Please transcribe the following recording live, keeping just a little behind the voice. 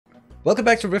Welcome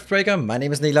back to Riftbreaker. My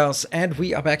name is Nilaus, and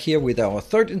we are back here with our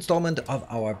third installment of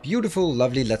our beautiful,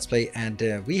 lovely Let's Play.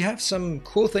 And we have some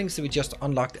cool things that we just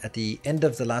unlocked at the end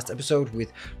of the last episode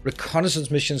with reconnaissance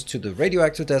missions to the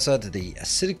radioactive desert, the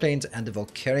acidic plains, and the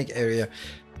volcanic area.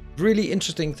 Really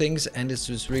interesting things, and this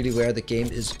is really where the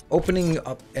game is opening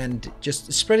up and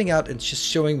just spreading out and just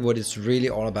showing what it's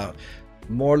really all about.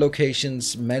 More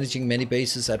locations, managing many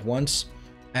bases at once.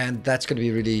 And that's going to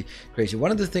be really crazy. One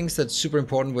of the things that's super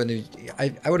important when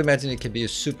I would imagine it can be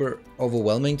super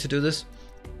overwhelming to do this,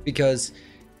 because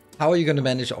how are you going to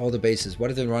manage all the bases? What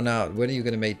if they run out? When are you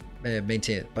going to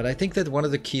maintain it? But I think that one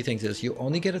of the key things is you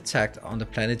only get attacked on the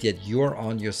planet that you're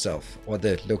on yourself, or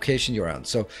the location you're on.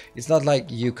 So it's not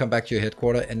like you come back to your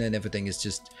headquarters and then everything is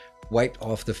just wiped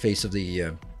off the face of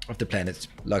the planet,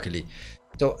 luckily.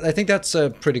 So I think that's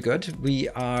pretty good. We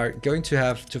are going to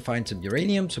have to find some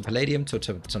uranium, some palladium,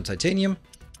 some titanium,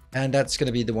 and that's going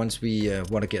to be the ones we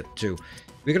want to get to.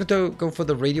 We're going to go for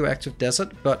the radioactive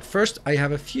desert, but first I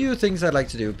have a few things I'd like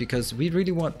to do because we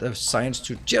really want the science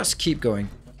to just keep going.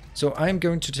 So I'm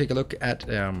going to take a look at,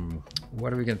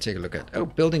 what are we going to take a look at? Oh,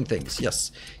 building things,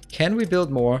 yes. Can we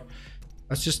build more?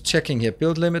 I was just checking here.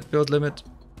 Build limit, build limit.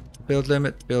 Build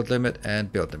limit, build limit,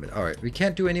 and build limit. All right, we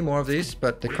can't do any more of these,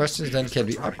 but the question is then, can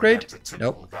we upgrade?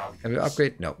 Nope. Can we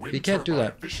upgrade? No, we can't do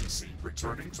that.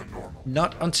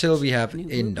 Not until we have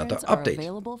another update.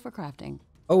 Available for crafting.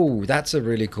 Oh, that's a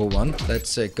really cool one.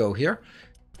 Let's go here.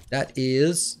 That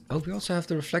is... Oh, we also have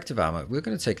the reflective armor. We're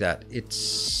going to take that.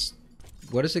 It's...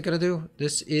 What is it going to do?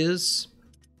 This is...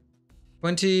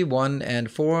 21 and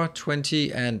 4,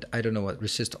 20, and I don't know what.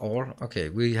 Resist all. Okay,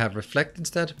 we have reflect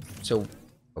instead. So...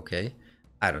 Okay,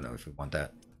 I don't know if we want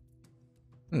that.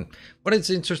 But it's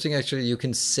interesting, actually. You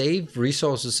can save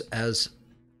resources as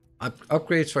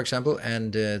upgrades, for example,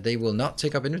 and they will not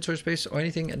take up inventory space or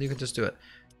anything, and you can just do it.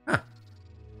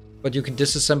 But you can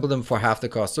disassemble them for half the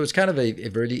cost. So it's kind of a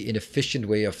really inefficient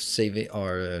way of saving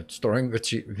or storing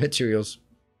materials.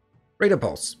 Radar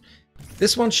pulse.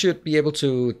 This one should be able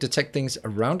to detect things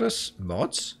around us.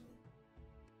 Mods?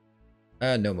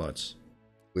 No mods.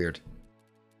 Weird.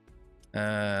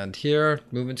 And here,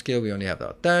 movement skill, we only have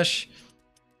our dash.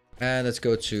 And let's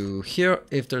go to here.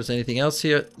 If there's anything else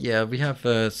here, yeah, we have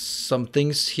some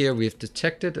things here we've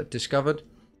detected, discovered.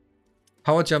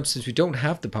 Power jump, since we don't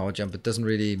have the power jump, it doesn't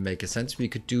really make a sense. We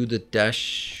could do the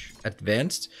dash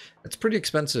advanced. It's pretty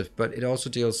expensive, but it also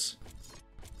deals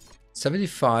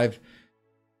 75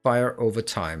 fire over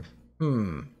time.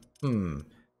 That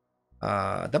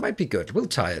might be good. We'll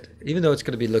try it, even though it's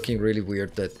going to be looking really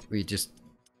weird that we just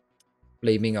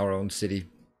blaming our own city.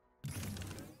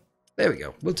 There we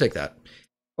go. We'll take that.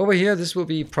 Over here, this will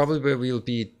be probably where we'll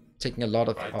be taking a lot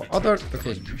of our other...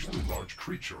 Okay.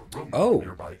 Oh.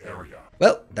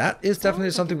 Well, that is definitely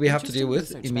something we have to deal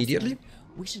with immediately.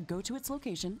 We should go to its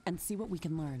location and see what we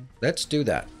can learn. Let's do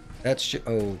that. That's...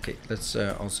 Okay, let's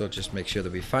also just make sure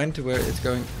that we find where it's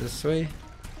going this way.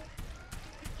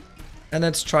 And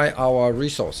let's try our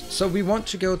resource. So we want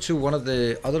to go to one of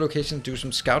the other locations, do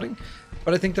some scouting.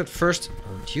 But I think that first...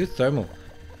 Oh, geothermal.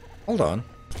 Hold on.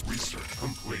 Research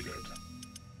completed.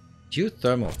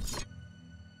 Geothermal.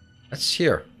 That's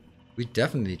here. We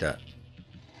definitely need that.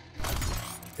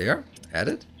 There?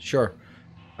 Added? Sure.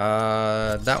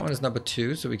 That one is number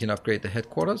 2, so we can upgrade the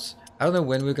headquarters. I don't know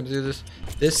when we're going to do this.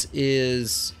 This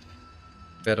is...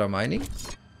 better mining.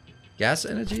 Gas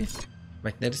energy.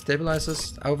 Magnetic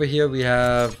stabilizers. Over here we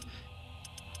have...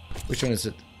 Which one is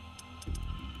it?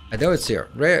 I know it's here.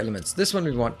 Rare elements. This one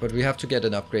we want, but we have to get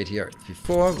an upgrade here.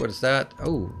 V4, what is that?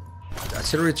 Oh,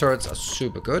 artillery turrets are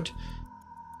super good.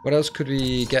 What else could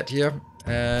we get here?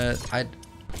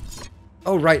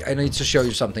 Oh, right. I need to show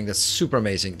you something that's super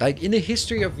amazing. Like, in the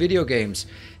history of video games,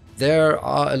 there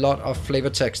are a lot of flavor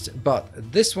text, but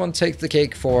this one takes the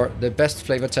cake for the best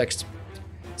flavor text.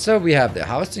 So we have the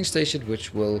harvesting station,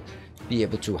 which will be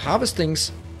able to harvest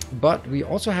things, but we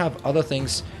also have other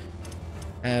things.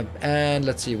 And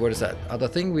let's see, what is that other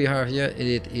thing we have here?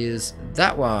 It is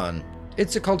that one.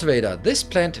 It's a cultivator. This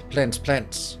plant plants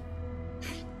plants.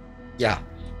 Yeah,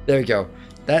 there we go.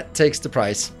 That takes the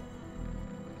price.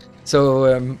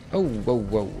 So, oh,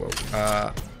 whoa.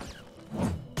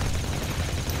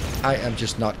 I am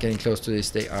just not getting close to this.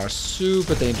 They are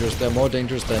super dangerous. They're more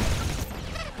dangerous than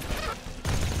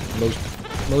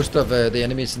most of the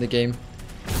enemies in the game.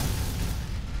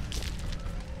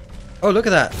 Oh, look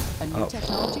at that. A new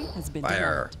technology has been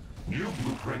fire. New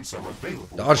blueprints are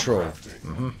available. Dodge roll.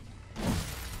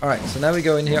 Alright, so now we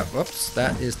go in here. Whoops,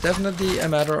 that is definitely a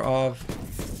matter of...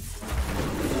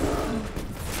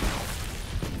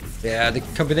 Yeah, the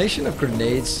combination of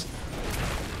grenades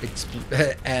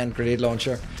and grenade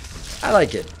launcher I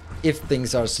like it. If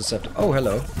things are susceptible. Oh,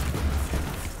 hello.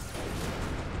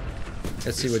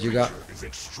 Let's see what you got.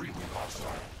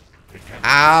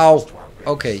 Ow!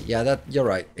 Okay, yeah, that you're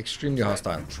right. Extremely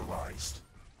hostile.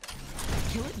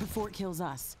 Kill it before it kills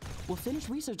us. We'll finish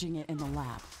researching it in the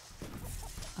lab.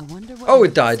 I wonder what. Oh,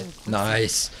 it died.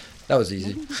 Nice. That was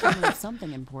easy. Maybe we can learn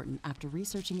something important after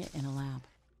researching it in a lab.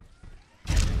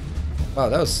 Wow,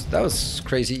 that was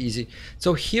crazy easy.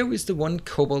 So here is the one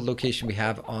cobalt location we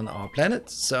have on our planet.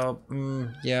 So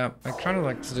yeah, I kind of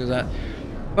like to do that,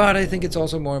 but I think it's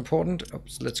also more important.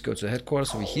 Oops, let's go to the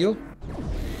headquarters so we heal.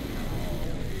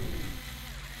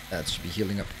 That should be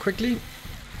healing up quickly.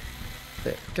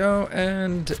 There we go,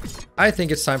 and I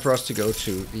think it's time for us to go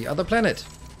to the other planet.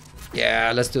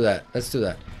 Yeah, let's do that. Let's do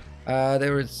that.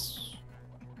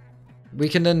 We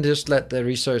can then just let the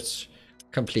research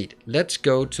complete. Let's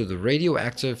go to the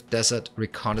radioactive desert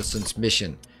reconnaissance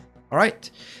mission. All right.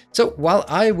 So while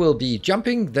I will be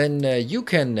jumping, then you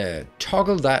can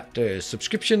toggle that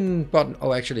subscription button.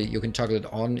 Oh, actually, you can toggle it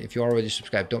on. If you're already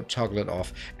subscribed, don't toggle it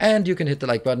off. And you can hit the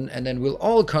like button, and then we'll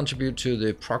all contribute to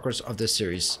the progress of this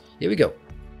series. Here we go.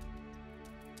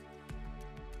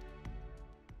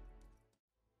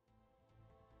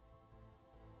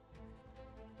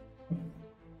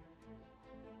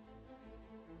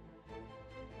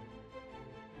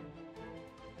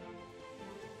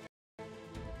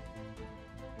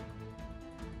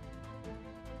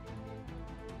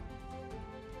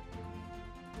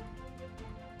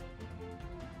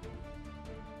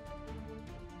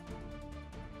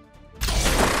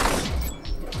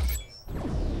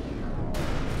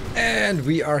 And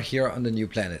we are here on the new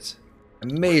planet.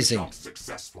 Amazing.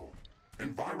 Successful.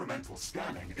 Environmental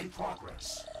scanning in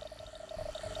progress.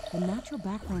 The natural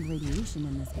background radiation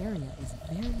in this area is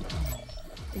very high.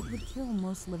 It would kill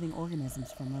most living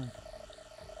organisms from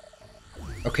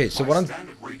Earth. Okay, so what I'm...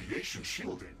 Standard radiation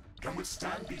shielding can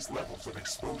withstand these levels of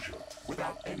exposure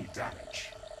without any damage.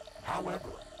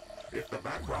 However, if the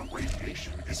background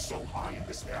radiation is so high in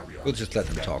this area, we'll just let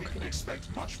them then talk. we can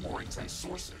expect much more intense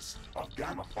sources of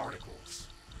gamma particles.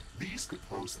 These could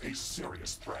pose a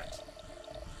serious threat.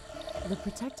 The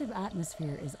protective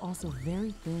atmosphere is also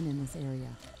very thin in this area.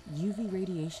 UV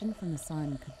radiation from the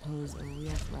sun could pose a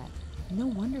real threat. No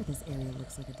wonder this area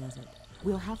looks like a desert.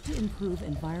 We'll have to improve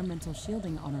environmental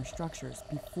shielding on our structures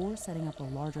before setting up a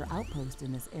larger outpost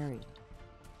in this area.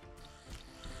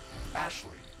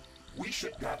 Ashley, we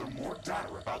should gather more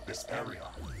data about this area.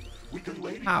 We can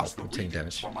later use the taking readings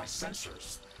damage. from my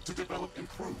sensors to develop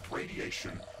improved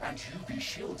radiation and UV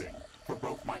shielding for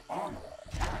both my armor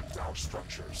and our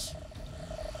structures.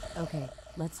 Okay,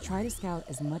 let's try to scout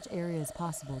as much area as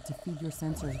possible to feed your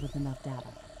sensors with enough data.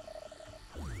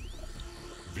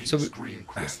 These green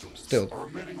crystals are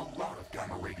emitting a lot of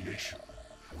gamma radiation.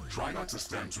 Try not to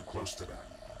stand too close to them,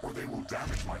 or they will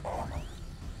damage my armor.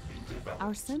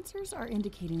 Our sensors are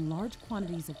indicating large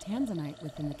quantities of tanzanite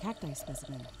within the cacti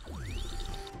specimen.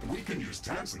 We can use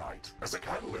tanzanite as a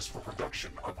catalyst for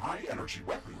production of high-energy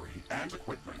weaponry and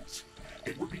equipment.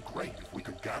 It would be great if we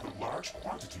could gather large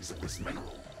quantities of this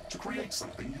mineral to create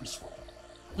something useful.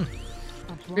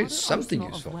 It's something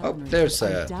useful. Oh, there's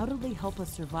a... undoubtedly help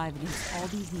us survive against all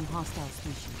these new hostile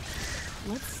species.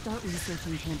 Let's start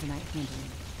researching tanzanite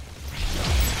handling.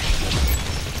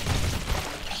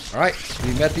 Alright,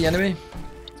 we met the enemy.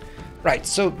 Right,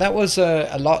 so that was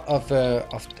a lot of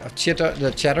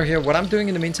chatter here. What I'm doing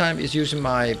in the meantime is using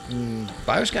my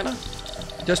bioscanner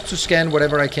just to scan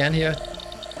whatever I can here.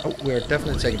 Oh, we're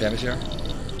definitely taking damage here.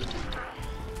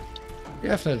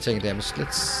 Definitely taking damage.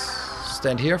 Let's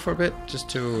stand here for a bit just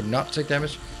to not take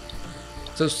damage.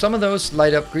 So some of those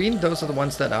light up green. Those are the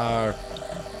ones that are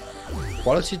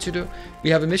quality to do. We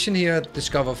have a mission here,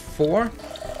 discover 4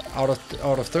 out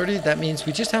of 30. That means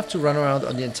we just have to run around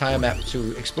on the entire map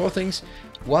to explore things.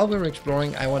 While we're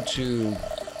exploring, I want to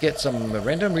get some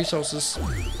random resources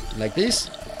like this.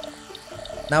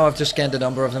 Now I've just scanned a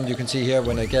number of them. You can see here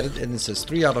when I get it, and it says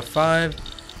 3 out of 5.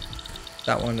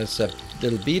 That one is a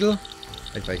little beetle,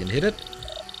 if I can hit it.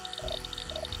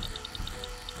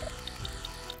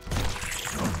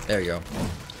 There you go.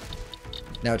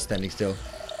 Now it's standing still.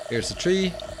 Here's a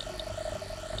tree.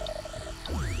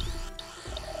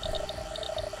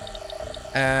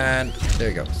 And there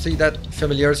you go. See that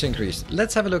familiarity increase.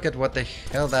 Let's have a look at what the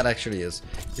hell that actually is.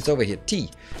 It's over here, T.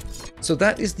 So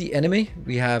that is the enemy.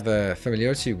 We have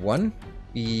familiarity 1.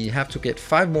 We have to get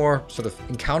 5 more sort of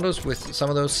encounters with some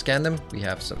of those. Scan them. We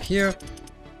have some here.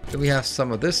 Then we have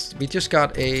some of this. We just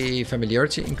got a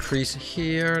familiarity increase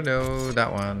here. No,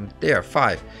 that one. There,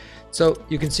 5. So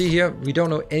you can see here, we don't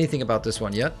know anything about this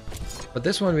one yet. But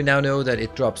this one we now know that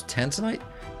it drops tanzanite.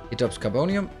 It drops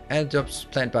carbonium and it drops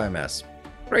plant biomass.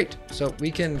 Great, so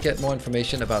we can get more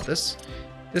information about this.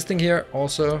 This thing here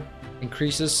also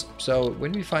increases, so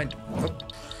when we find... Oh,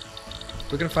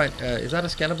 we're gonna find... is that a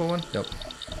scannable one? Nope.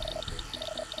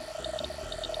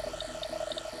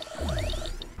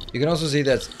 You can also see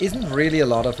that isn't really a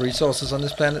lot of resources on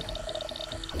this planet.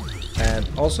 And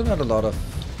also not a lot of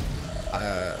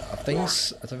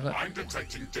things. I'm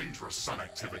detecting dangerous sun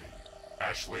activity.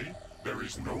 Ashley, there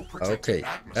is no protected okay,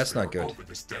 atmosphere that's not good. over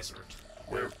this desert.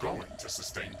 We're going to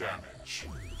sustain damage.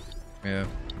 Yeah.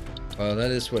 Well,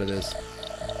 that is what it is.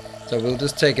 So we'll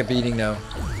just take a beating now.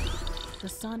 The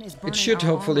sun is burning It should our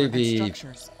hopefully armor and be...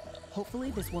 structures.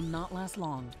 Hopefully this will not last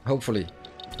long. Hopefully.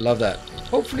 Love that.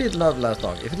 Hopefully it'll not last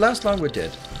long. If it lasts long, we're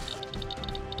dead.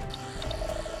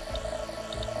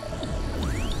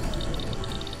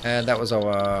 And that was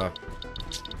our...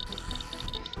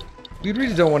 We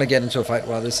really don't want to get into a fight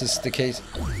while this is the case.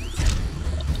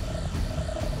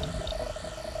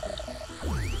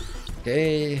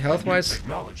 Okay, health-wise...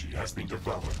 Technology has been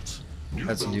developed.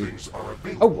 That's new. Are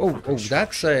Oh,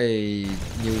 that's a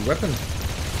new weapon.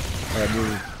 A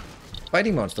new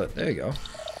fighting monster. There you go.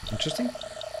 Interesting.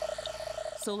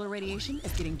 Solar radiation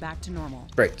is getting back to normal.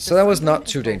 Great, so that was not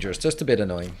too dangerous, just a bit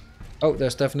annoying. Oh,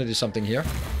 there's definitely something here.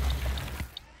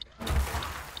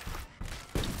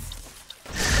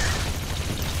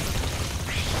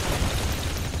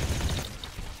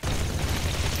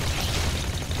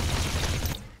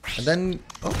 And then,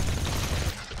 oh,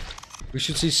 we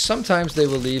should see sometimes they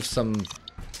will leave some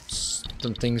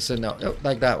things in now, oh,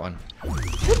 like that one.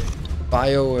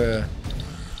 Bio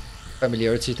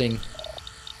familiarity thing.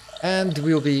 And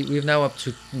we're now up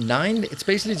to 9. It's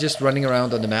basically just running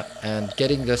around on the map and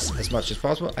getting this as much as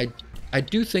possible. I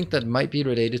do think that might be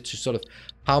related to sort of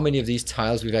how many of these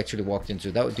tiles we've actually walked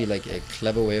into. That would be like a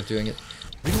clever way of doing it.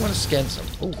 We want to scan some.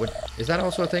 Oh, what is that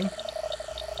also a thing?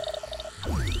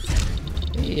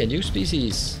 Hey, a new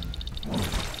species.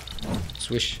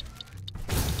 Swish.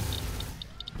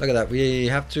 Look at that. We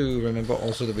have to remember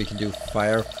also that we can do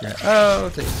fire. Yeah. Oh,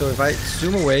 okay. So if I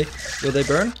zoom away, will they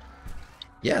burn?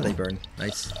 Yeah, they burn.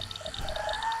 Nice.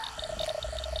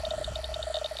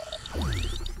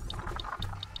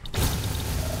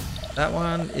 That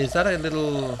one, is that a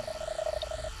little...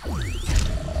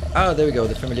 Oh, there we go.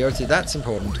 The familiarity. That's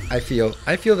important. I feel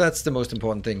that's the most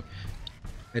important thing.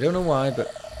 I don't know why,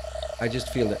 but I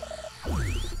just feel it.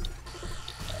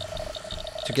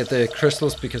 To get the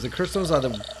crystals, because the crystals are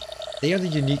they are the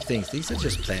unique things. These are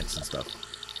just plants and stuff,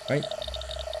 right?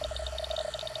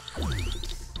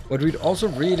 What we'd also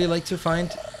really like to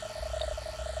find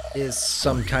is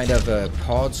some kind of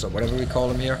pods or whatever we call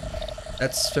them here.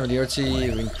 That's familiarity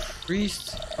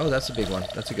increased. Oh, that's a big one.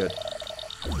 That's a good.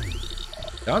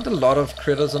 There aren't a lot of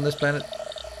critters on this planet,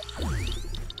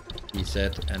 he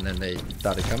said, and then they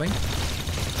started coming.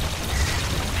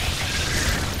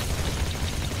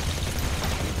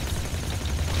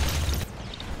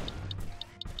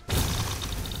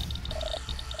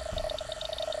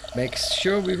 Make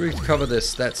sure we recover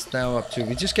this. That's now up to...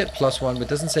 We just get +1, but it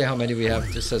doesn't say how many we have.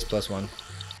 It just says +1.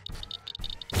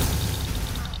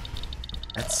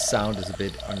 That sound is a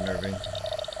bit unnerving.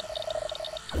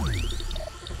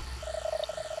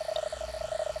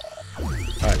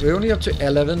 Alright, we're only up to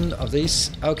 11 of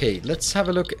these. Okay, let's have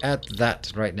a look at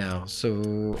that right now.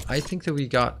 So, I think that we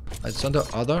got... It's under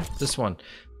other. This one.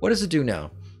 What does it do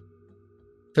now?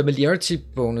 Familiarity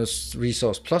bonus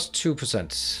resource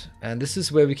 +2%. And this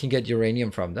is where we can get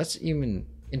uranium from. That's even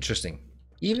interesting.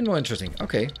 Even more interesting.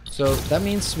 Okay, so that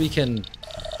means we can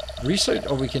research,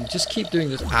 or we can just keep doing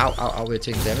this. Ow, ow, ow, we're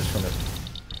taking damage from it.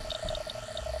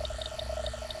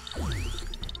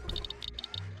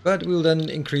 But we'll then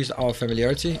increase our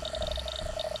familiarity.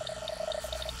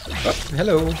 Oh,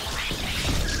 hello.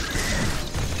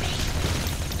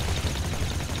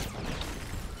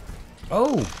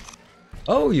 Oh!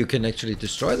 Oh, you can actually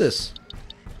destroy this.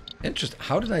 Interesting.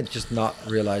 How did I just not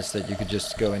realize that you could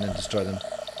just go in and destroy them?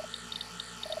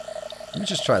 Let me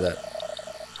just try that.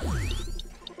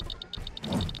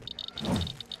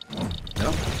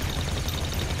 No?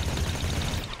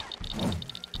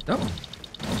 No?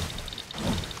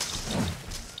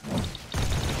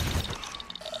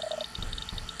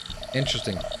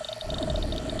 Interesting.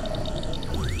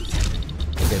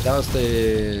 Okay, that was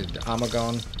the armor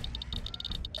gone.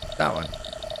 That one.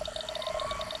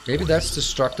 Maybe that's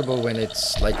destructible when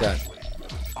it's like that.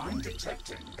 I'm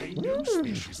detecting a new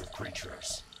species of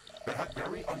creatures that have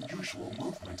very unusual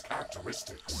movement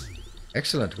characteristics.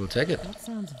 Excellent, we'll take it. That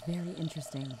sounds very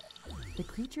interesting. The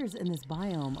creatures in this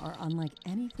biome are unlike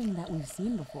anything that we've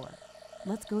seen before.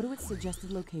 Let's go to its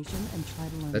suggested location and try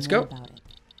to learn more about it.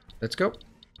 Let's go.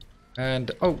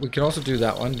 And oh, we can also do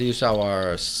that one. Use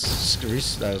our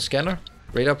scanner.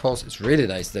 Radar pulse. It's really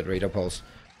nice, that radar pulse.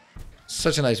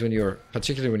 Such a nice when you're,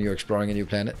 particularly when you're exploring a new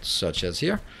planet, such as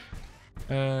here.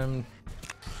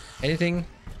 Anything?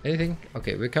 Anything?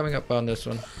 Okay, we're coming up on this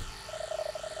one.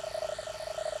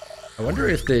 I wonder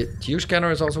if the Q scanner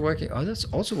is also working. Oh, that's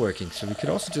also working. So we could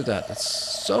also do that. There's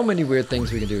so many weird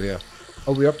things we can do here.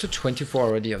 Oh, we're up to 24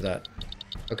 already of that.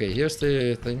 Okay, here's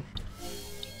the thing.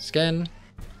 Scan.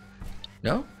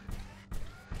 No?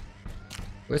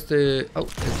 Where's the... Oh,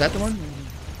 is that the one?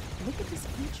 Look at this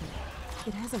creature.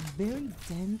 It has a very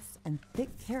dense and thick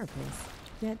carapace,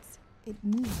 yet it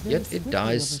moves very Yet it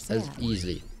dies as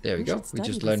easily. There we go. We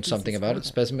just learned something about it.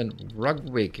 Specimen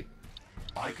Rugwig.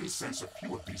 I can sense a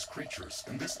few of these creatures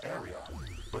in this area,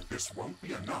 but this won't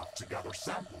be enough to gather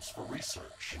samples for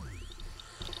research.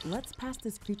 Let's pass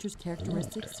this creature's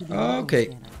characteristics to the Okay.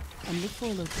 scanner and look for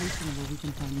a location where we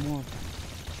can find more of them.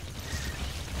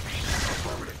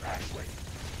 Affirmative, Ashley.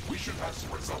 We should have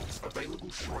some results available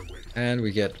shortly. And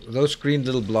we get those green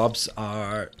little blobs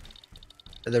are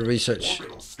the research.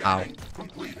 Orbital scanning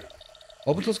completed.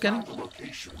 Orbital scanning? Found a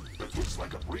location that looks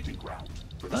like a breeding ground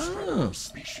for the spread of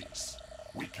species.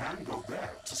 We can go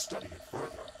there to study it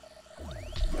further.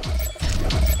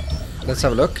 Let's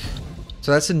have a look.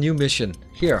 So that's a new mission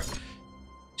here.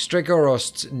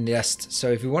 Strigorost's nest.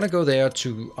 So if you want to go there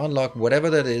to unlock whatever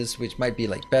that is, which might be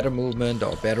like better movement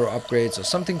or better upgrades or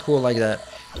something cool like that,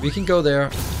 we can go there,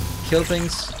 kill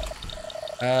things.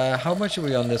 How much are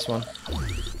we on this one?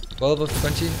 12 of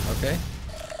 20. Okay.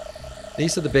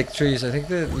 These are the big trees. I think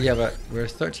that we have a... We're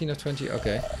 13 of 20.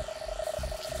 Okay.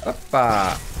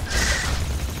 Hoppa.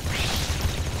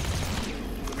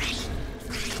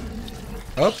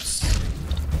 Oops.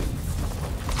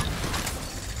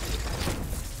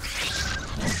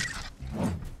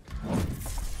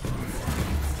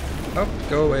 Oh,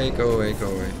 go away, go away, go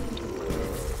away.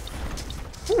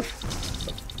 Whew.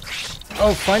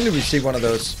 Oh, finally we see one of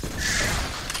those.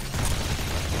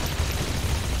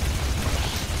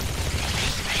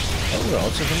 Oh, we're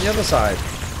also from the other side.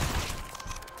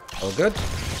 All good.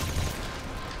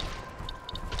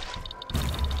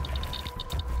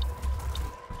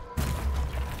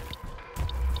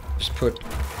 Just put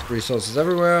resources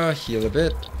everywhere, heal a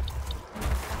bit.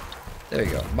 There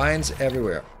you go, mines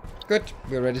everywhere. Good,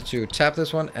 we're ready to tap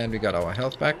this one, and we got our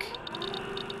health back.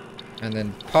 And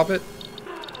then pop it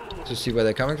to see where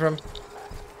they're coming from.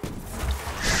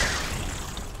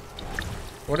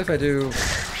 What if I do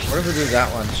that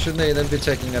one? Shouldn't they then be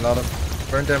taking a lot of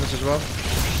burn damage as well?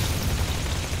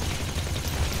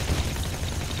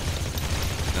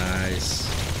 Nice.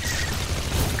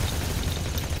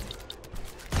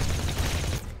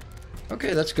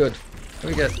 Okay, that's good.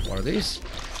 We get one of these.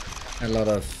 A lot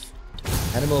of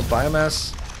animal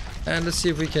biomass. And let's see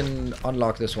if we can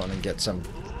unlock this one and get some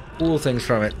cool things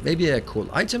from it. Maybe a cool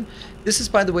item. This is,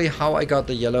 by the way, how I got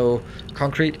the yellow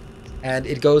concrete. And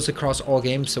it goes across all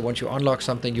games. So once you unlock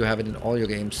something, you have it in all your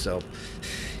games. So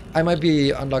I might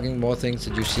be unlocking more things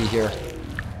that you see here.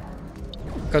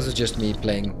 Because it's just me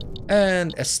playing.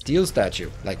 And a steel statue.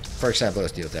 Like, for example, a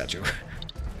steel statue.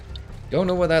 Don't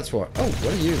know what that's for. Oh,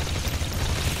 what are you?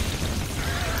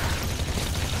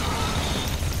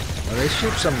 Well, they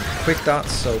shoot some quick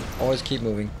dots, so always keep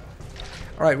moving.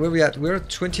 Alright, where are we at? We're at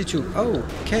 22.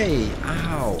 Okay.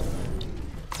 Ow.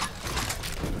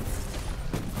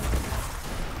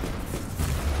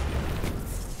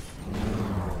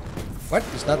 What?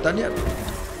 It's not done yet? And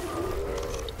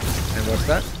what's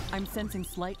that? I'm sensing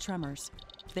slight tremors.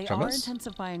 They Tremors? are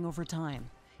intensifying over time.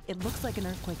 It looks like an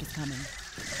earthquake is coming.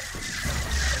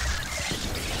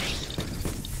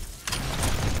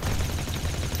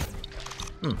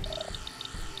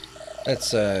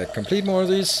 Let's complete more of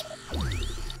these.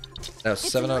 That's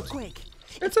It's 7 an out. earthquake.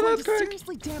 It's going an to earthquake.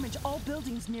 seriously damage all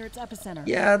buildings near its epicenter.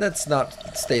 Yeah, that's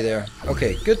not stay there.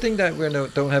 Okay, good thing that we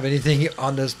don't have anything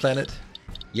on this planet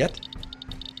yet.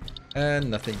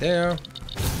 And nothing there.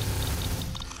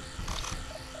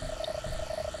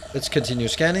 Let's continue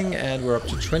scanning, and we're up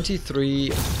to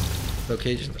 23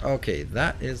 locations. Okay,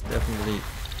 that is definitely...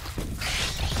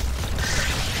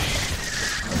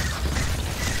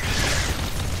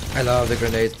 I love the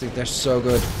grenades, they're so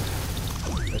good.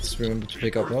 Let's remember to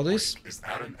pick up all these. Is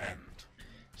at an end.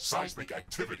 Seismic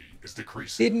activity is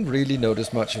decreasing. Didn't really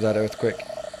notice much of that earthquake.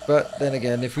 But then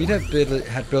again, if we'd have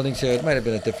had buildings here, it might have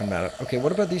been a different matter. Okay,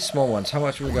 what about these small ones? How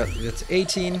much we got? That's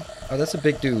 18. Oh, that's a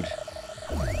big dude.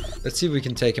 Let's see if we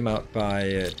can take him out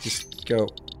by just go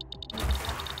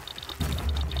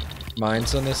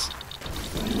mines on this.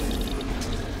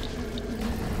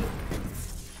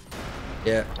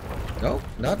 Yeah. No,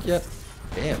 not yet.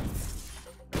 Damn.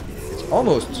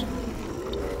 Almost.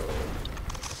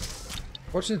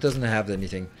 Fortunately, it doesn't have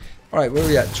anything. Alright, where are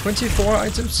we at? 24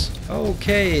 items?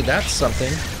 Okay, that's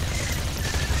something.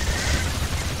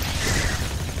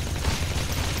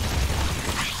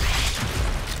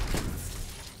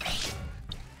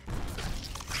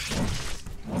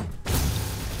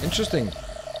 Interesting.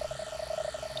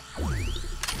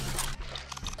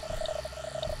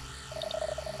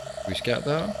 We scout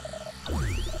that?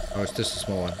 Oh, it's just a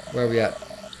small one. Where are we at?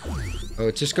 Oh,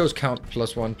 it just goes count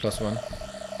 +1, +1.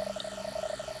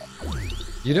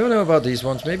 You don't know about these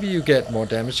ones. Maybe you get more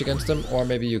damage against them, or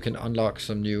maybe you can unlock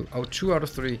some new... Oh, 2 out of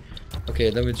 3.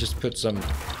 Okay, let me just put some...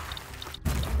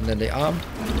 And then the arm.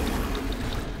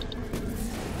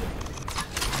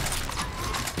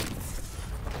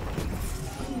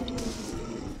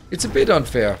 It's a bit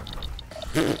unfair.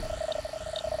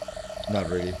 Not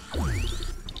really.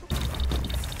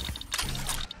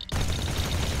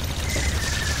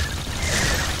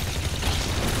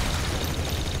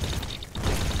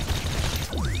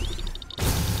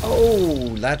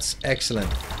 Oh, that's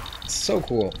excellent. So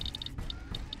cool.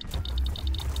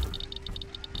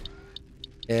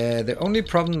 The only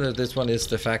problem with this one is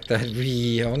the fact that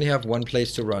we only have one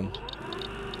place to run.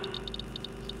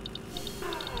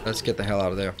 Let's get the hell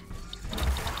out of there.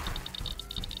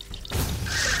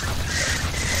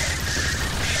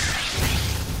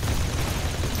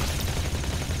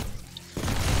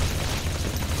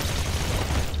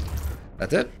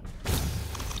 That's it.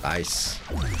 Nice.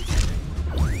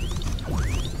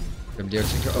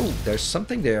 Oh, there's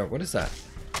something there. What is that?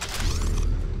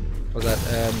 Was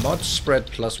that mod spread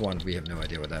 +1? We have no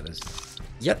idea what that is.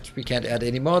 Yet we can't add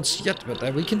any mods yet,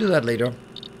 but we can do that later.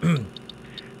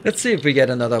 Let's see if we get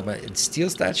another steel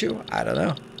statue. I don't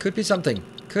know. Could be something.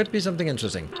 Could be something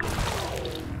interesting.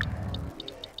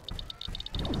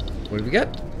 What do we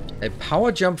get? A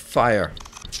power jump fire.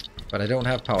 But I don't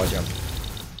have power jump.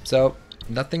 So,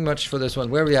 nothing much for this one.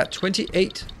 Where are we at?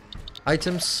 28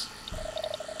 items.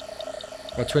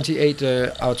 Or 28,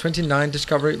 our 29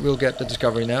 discovery. We'll get the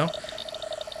discovery now.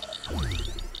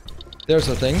 There's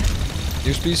a thing.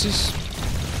 New species.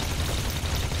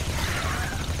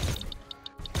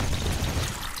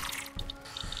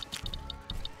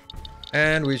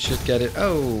 And we should get it.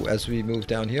 Oh, as we move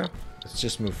down here. Let's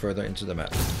just move further into the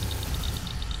map.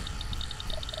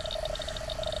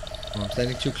 Oh, I'm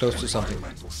standing too close to something.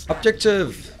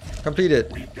 Objective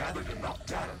completed. We've gathered enough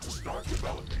data to start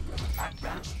developing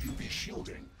advanced UV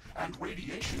shielding and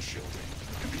radiation shielding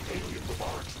in the alien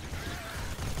laboratory.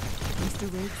 Mr.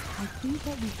 Riggs, I think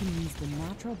that we can use the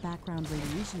natural background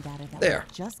radiation data that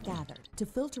we just gathered to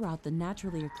filter out the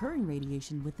naturally occurring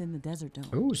radiation within the desert dome.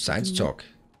 Oh, science talk.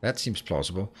 That seems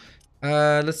plausible.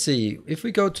 Let's see. If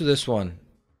we go to this one.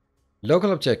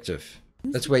 Local objective.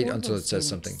 Let's wait until it says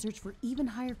something. Search for even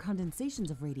higher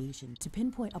condensations of radiation to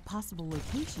pinpoint a possible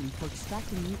location for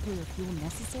extracting nuclear fuel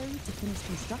necessary to finish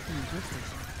constructing the grid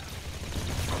station.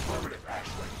 Affirmative,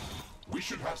 Ashley. We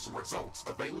should have some results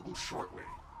available shortly.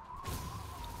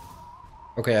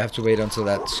 Okay, I have to wait until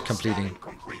that's completing.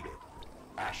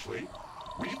 Ashley,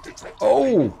 we've detected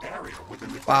oh! Area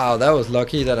within the Wow, that was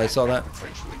lucky that I saw that.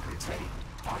 potentially contain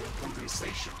higher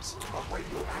condensations of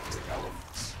radioactive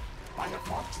elements. I have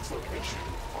marked its location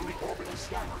on the orbital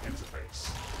scanner interface.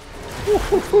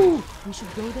 We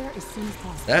should go there as soon as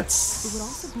possible. That's... It would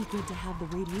also be good to have the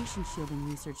radiation shielding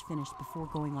research finished before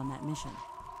going on that mission.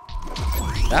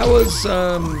 That was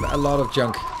a lot of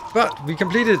junk. But we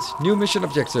completed new mission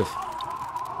objective.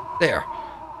 There.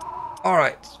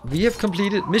 Alright, we have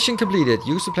completed, mission completed.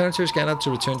 Use the planetary scanner to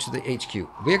return to the HQ.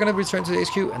 We are going to return to the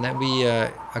HQ and then we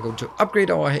are going to upgrade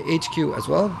our HQ as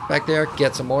well. Back there,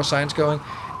 get some more science going.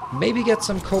 Maybe get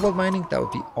some cobalt mining, that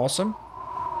would be awesome.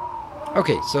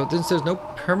 Okay, so since there's no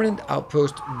permanent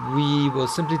outpost, we will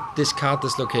simply discard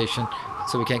this location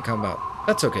so we can't come out.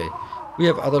 That's okay. We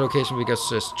have other locations because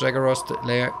Stregoros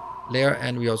layer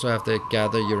and we also have to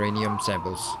gather uranium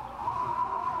samples.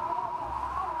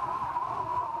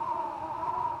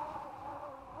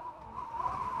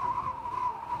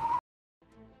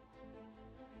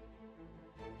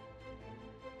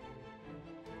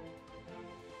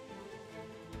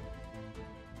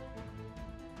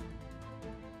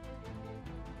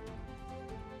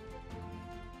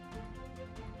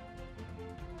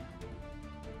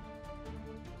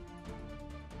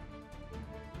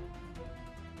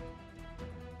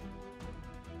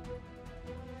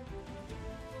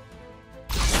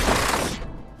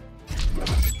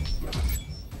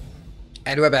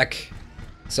 And we're back.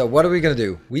 So what are we going to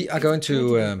do? We are going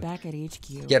to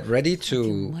get ready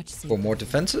for more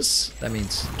defenses. That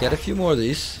means get a few more of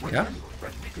these. Yeah.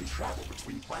 can travel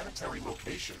between planetary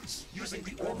locations using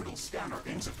the orbital scanner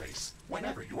interface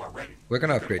whenever you are ready. We're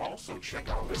gonna upgrade. You can also check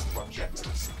our list of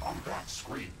objectives on that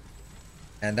screen.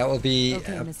 And that will be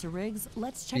Okay, Mr. Riggs,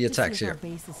 let's check the to see attacks if our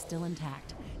here. base is still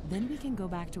intact. Then we can go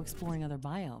back to exploring other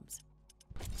biomes.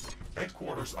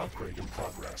 Headquarters upgrade in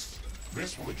progress.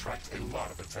 This will attract a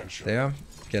lot of attention. there.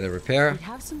 Get a repair. We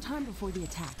have some time before the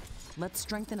attack. Let's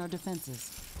strengthen our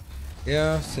defenses.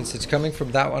 Yeah, since it's coming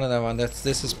from that one and that one,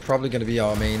 this is probably going to be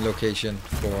our main location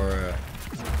for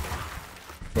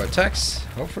attacks.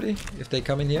 Hopefully, if they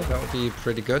come in here, that would be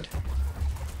pretty good.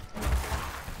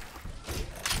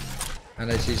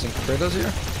 And I see some critters here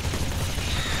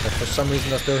that for some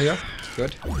reason are still here.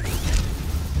 Good.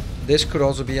 This could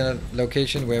also be a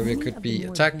location where we could be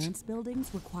attacked. Advanced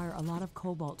buildings require a lot of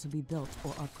cobalt to be built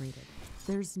or upgraded.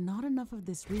 There's not enough of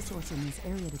this resource in this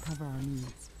area to cover our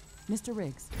needs. Mr.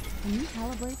 Riggs, can you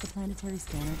calibrate the planetary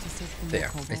scanner to search for more There.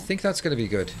 cobalt? I think that's going to be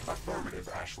good. Affirmative,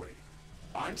 Ashley.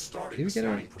 I'm starting Did we the get a...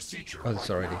 scanning procedure. Oh, it's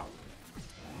right already. now.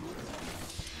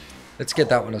 Let's get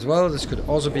that one as well. This could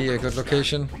also be a good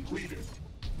location. Completed.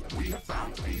 We have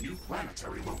found a new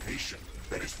planetary location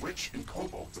that is rich in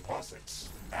cobalt deposits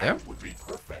and Yeah. would be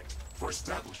perfect for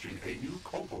establishing a new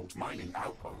cobalt mining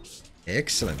outpost.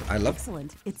 Excellent. I love...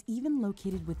 Excellent. It's even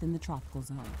located within the tropical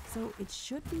zone, so it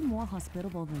should be more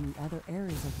hospitable than the other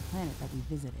areas of the planet that we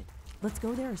visited. Let's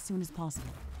go there as soon as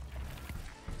possible.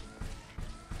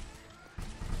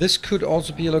 This could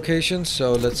also be a location,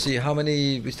 so let's see how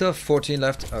many... We still have 14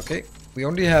 left. Okay. We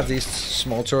only have these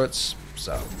small turrets,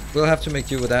 so we'll have to make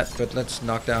do with that, but let's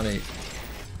knock down a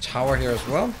tower here as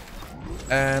well.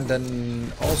 And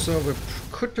then also we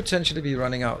could potentially be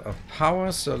running out of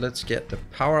power, so let's get the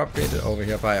power upgraded over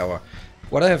here by our...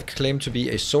 what I have claimed to be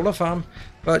a solar farm,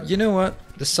 but you know what?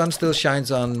 The sun still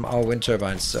shines on our wind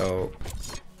turbines, so...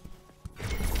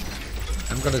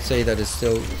 I'm gonna say that it's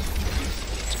still...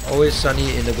 always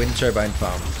sunny in the wind turbine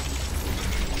farm.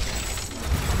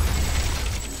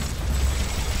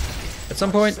 At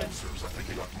some point, Sensors are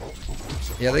picking up multiple groups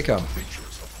of here they come.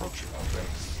 creatures approaching our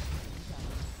base.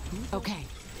 Okay,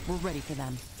 we're ready for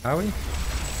them. Are we?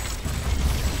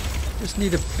 Just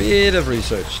need a bit of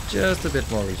research. Just a bit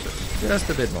more research. Just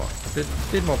a bit more. A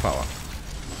bit more power.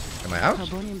 Am I out?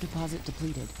 Carbonium deposit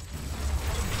depleted.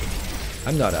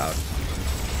 I'm not out.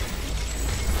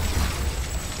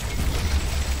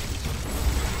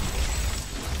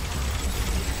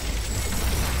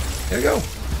 Here we go.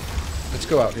 Let's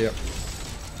go out here.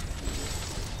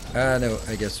 No,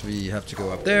 I guess we have to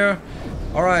go up there.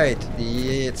 Alright,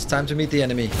 it's time to meet the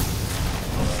enemy.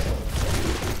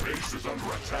 Base is under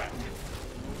attack.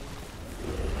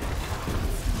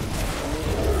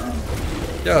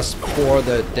 Just pour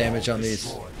the damage on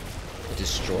these.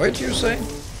 Destroyed, you say?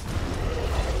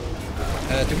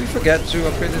 Did we forget to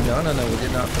upgrade it? No, we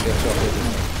did not forget to upgrade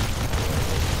it.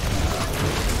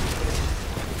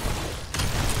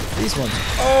 These ones.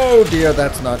 Oh dear,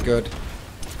 that's not good.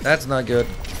 That's not good.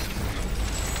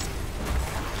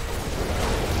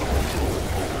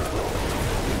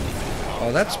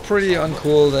 Oh, that's pretty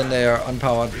uncool when they are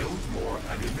unpowered. Build more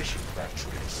ammunition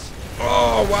factories.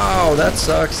 Oh wow, that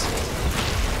sucks.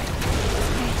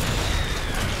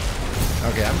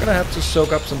 Okay, I'm gonna have to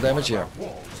soak up some damage here.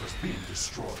 Walls is being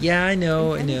destroyed. Yeah, I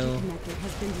know. Energy connector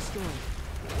has been destroyed.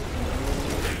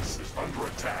 Base is under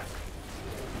attack.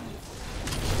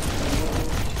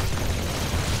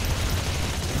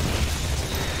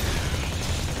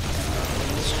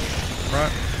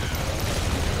 Right.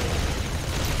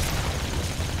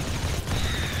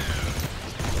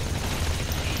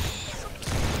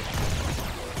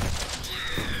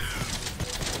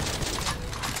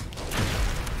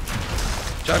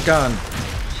 Shotgun.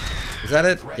 Is that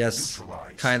it? Yes.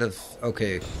 Kind of.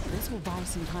 Okay. This will buy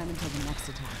some time until the next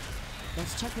attack.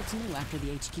 Let's check what's new after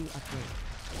the HQ upgrade.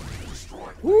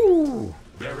 Woo!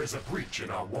 There is a breach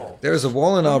in our wall. There's a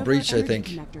wall in our One of breach, I energy think.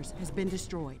 Connectors has been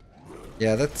destroyed.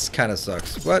 Yeah, that's kind of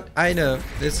sucks. But I know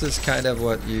this is kind of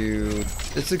what you.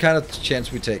 This is the kind of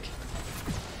chance we take.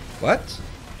 What?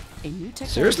 A new technology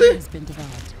Seriously? has been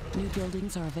developed. New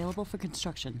buildings are available for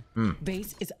construction.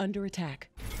 Base is under attack.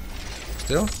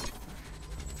 Still?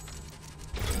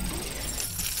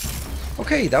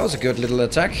 Okay, that was a good little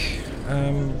attack.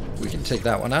 We can take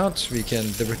that one out. We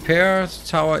can. The repair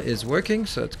tower is working,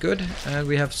 so it's good. And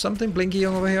we have something blinky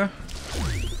over here.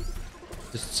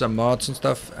 Just some mods and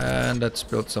stuff. And let's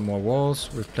build some more walls.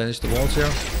 Replenish the walls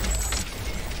here.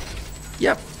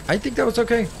 Yep, I think that was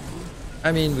okay.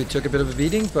 I mean, we took a bit of a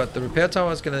beating, but the repair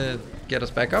tower is gonna get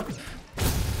us back up.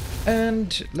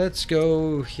 And let's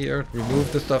go here,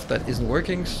 remove the stuff that isn't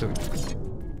working. So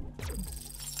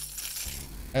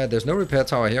There's no repair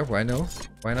tower here. Why no?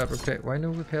 Why not repair? Why no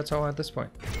repair tower at this point?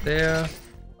 There.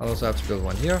 I'll also have to build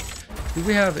one here. Do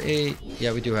we have a...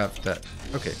 Yeah, we do have that.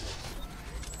 Okay.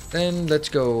 Then let's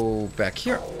go back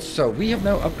here. So we have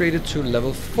now upgraded to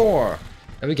level 4.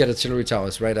 And we get artillery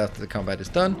towers right after the combat is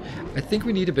done. I think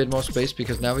we need a bit more space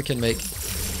because now we can make...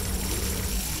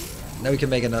 Now we can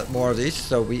make more of these.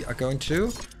 So we are going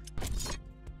to...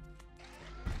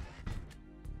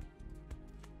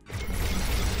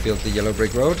 build the yellow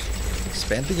brick road.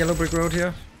 Expand the yellow brick road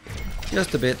here.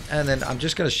 Just a bit. And then I'm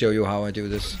just going to show you how I do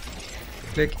this.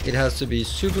 Click. It has to be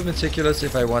super meticulous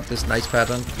if I want this nice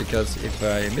pattern. Because if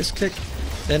I misclick,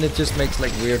 then it just makes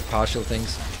like weird partial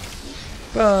things.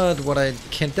 But what I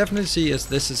can definitely see is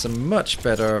this is a much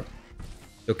better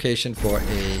location for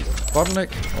a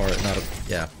bottleneck. Or not a...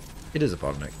 Yeah, it is a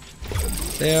bottleneck.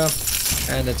 There.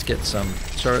 And let's get some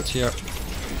turrets here.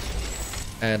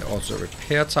 And also a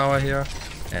repair tower here.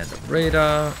 And a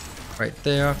radar right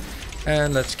there.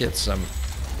 And let's get some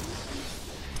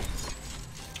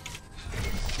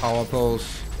power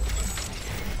poles.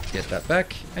 Get that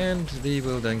back. And we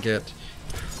will then get...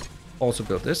 Also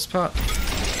build this part.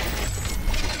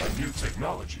 New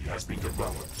technology has been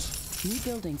developed. New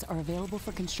buildings are available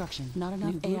for construction. Not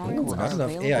enough Ooh, AI cores. not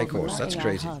enough AI cores. That's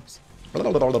crazy.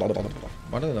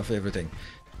 Not enough everything.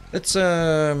 Let's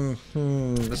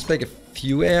make a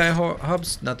few AI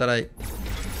hubs. Not that I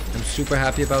am super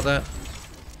happy about that.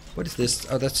 What is this?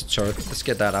 Oh, that's a turret. Let's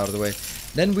get that out of the way.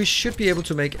 Then we should be able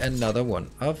to make another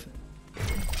one of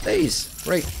these.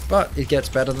 Great, but it gets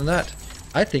better than that.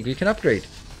 I think we can upgrade.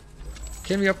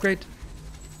 Can we upgrade?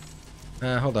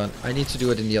 Hold on, I need to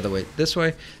do it in the other way. This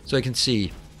way, so I can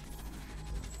see.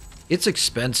 It's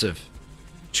expensive.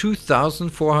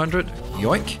 2,400?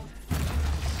 Yoink.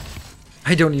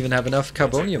 I don't even have enough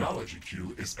carbonium.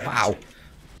 Wow.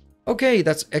 Okay,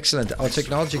 that's excellent. Our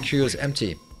technology queue is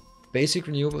empty. Basic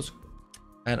renewables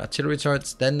and artillery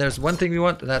turrets. Then there's one thing we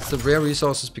want, and that's the rare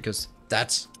resources, because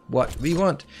that's what we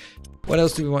want. What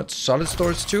else do we want? Solid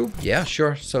storage too? Yeah,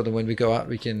 sure. So that when we go out,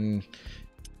 we can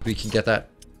get that.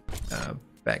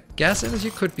 Back. Gas energy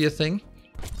could be a thing.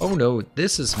 Oh no,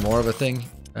 this is more of a thing.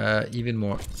 Even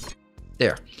more.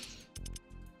 There.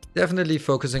 Definitely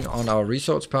focusing on our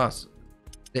resource paths.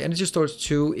 The energy storage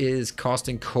 2 is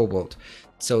costing cobalt.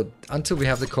 So until we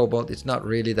have the cobalt, it's not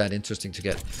really that interesting to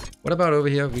get. What about over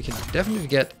here? We can definitely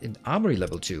get an armory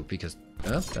level 2 because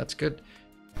that's good.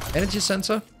 Energy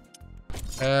sensor.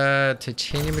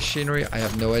 Titanium machinery. I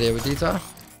have no idea what these are.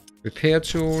 Repair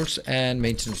tools and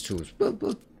maintenance tools.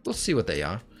 We'll see what they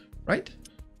are, right?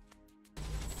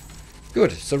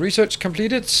 Good. So research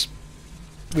completed.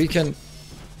 We can...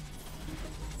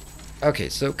 Okay,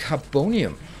 so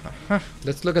carbonium.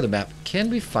 Let's look at the map. Can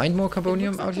we find more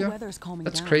carbonium out here?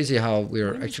 That's crazy how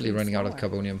we're actually running out of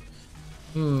carbonium.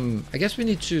 I guess we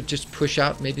need to just push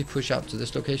out, maybe push out to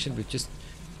this location. We just...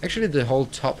 Actually, the whole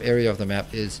top area of the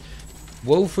map is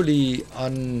woefully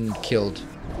unkilled.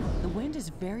 The wind is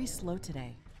very slow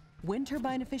today. Wind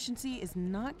turbine efficiency is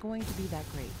not going to be that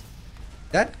great.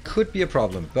 That could be a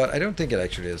problem, but I don't think it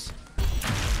actually is.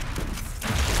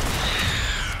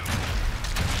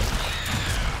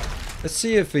 Let's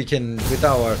see if we can, with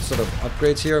our sort of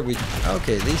upgrades here,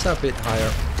 okay, these are a bit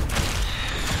higher.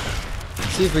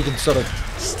 Let's see if we can sort of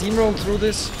steamroll through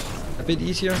this a bit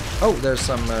easier. Oh, there's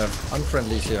some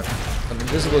unfriendlies here. Some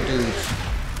invisible dudes.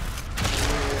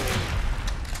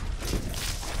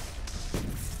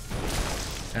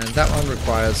 And that one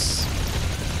requires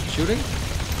shooting.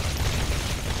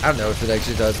 I don't know if it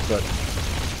actually does, but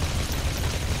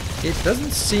it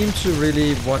doesn't seem to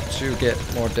really want to get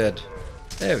more dead.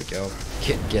 There we go.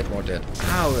 Get more dead.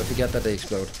 Ow, I forget that they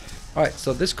explode. Alright,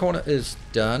 so this corner is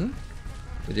done.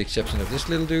 With the exception of this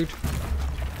little dude.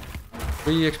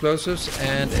 3 explosives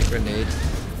and a grenade.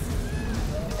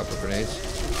 Couple of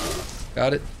grenades.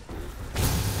 Got it.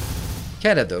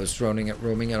 Can't have those roaming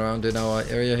around in our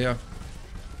area here.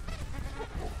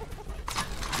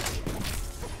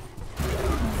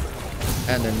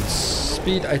 And then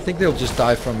speed, I think they'll just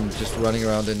die from just running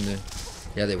around in the...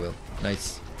 Yeah, they will.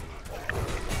 Nice.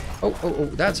 Oh,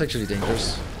 that's actually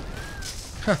dangerous.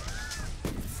 Huh.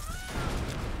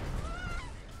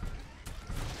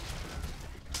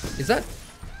 Is that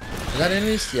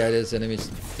enemies? Yeah, it is enemies.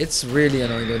 It's really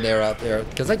annoying when they're out there,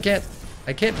 because I can't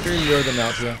really lure them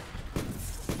out here.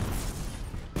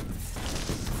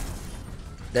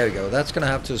 There we go. That's gonna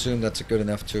have to assume that's good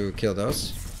enough to kill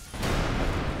those.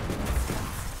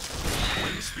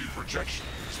 Projection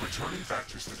is returning back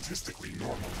to statistically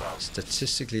normal values.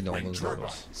 Statistically normal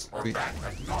levels. Are back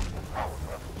at nominal power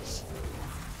levels.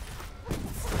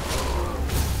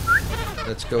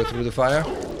 Let's go through the fire.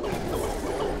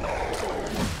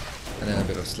 then a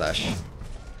bit of slash.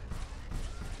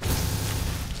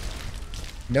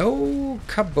 No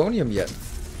carbonium yet.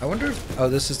 I wonder if... Oh,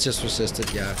 this is just resisted.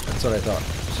 Yeah, that's what I thought.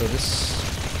 So this...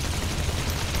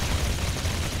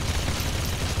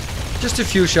 Just a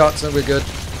few shots and we're good.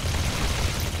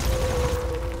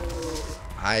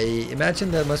 I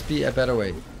imagine there must be a better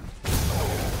way.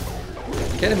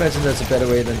 Can't imagine there's a better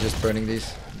way than just burning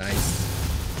these. Nice.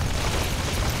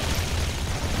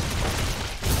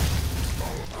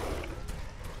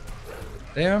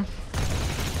 There.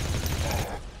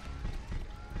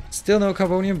 Still no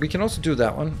carbonium. We can also do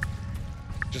that one.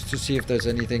 Just to see if there's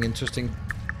anything interesting.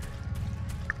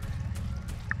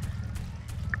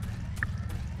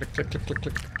 Click, click, click, click,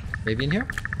 click. Maybe in here?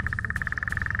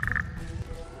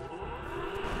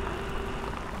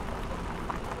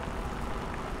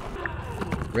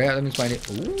 Rare elements mining.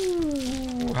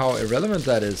 Ooh, how irrelevant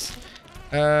that is.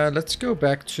 Let's go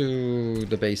back to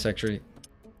the base actually.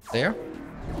 There.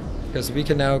 Because we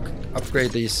can now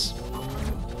upgrade these.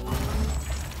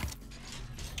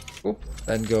 Oop.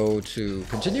 Then go to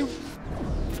continue.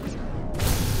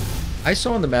 I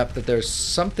saw on the map that there's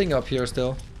something up here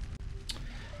still.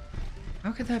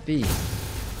 How could that be?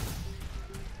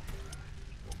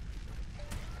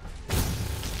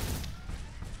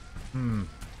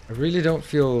 I really don't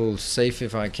feel safe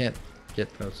if I can't get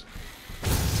those.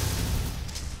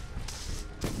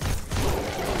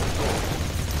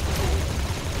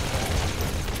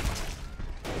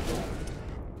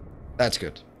 That's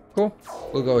good. Cool.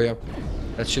 We'll go here.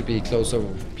 That should be a closer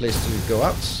place to go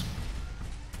out.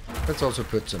 Let's also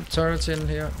put some turrets in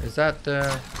here. Is that...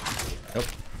 Nope.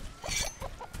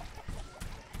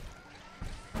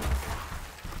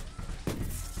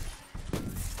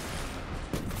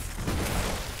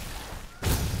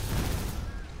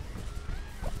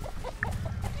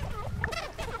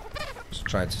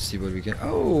 Try to see what we can...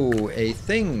 Oh, a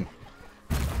thing!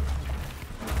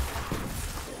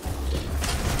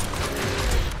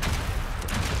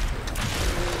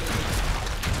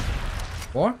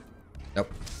 More?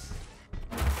 Nope.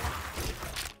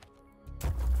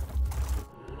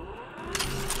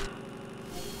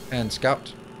 And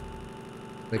scout.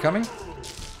 They coming?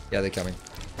 Yeah, they're coming.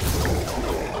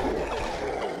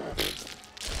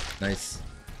 Nice.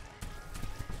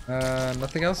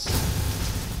 Nothing else?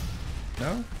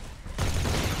 No?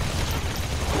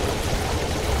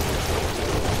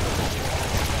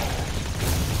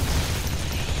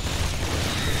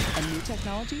 A new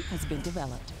technology has been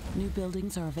developed. New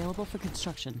buildings are available for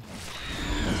construction.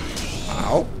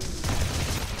 Ow.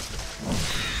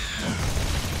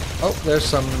 Oh, there's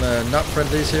some not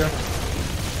friendlies here.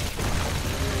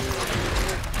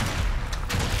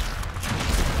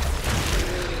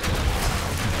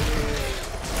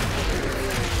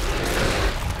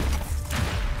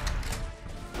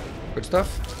 Good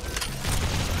stuff.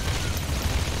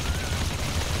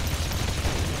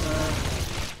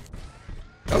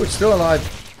 Oh, it's still alive.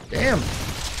 Damn.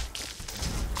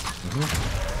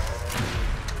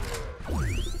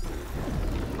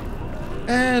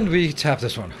 And we tap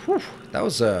this one. Whew. That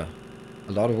was a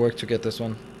lot of work to get this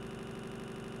one.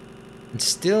 And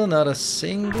still not a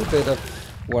single bit of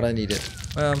what I needed.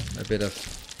 Well, a bit of...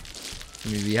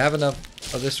 I mean, we have enough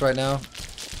of this right now.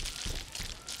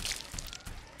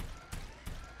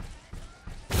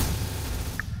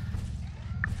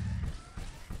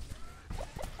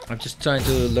 I'm just trying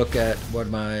to look at what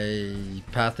my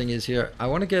pathing is here. I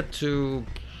want to get to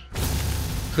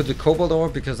the cobalt ore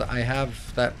because I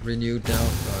have that renewed now,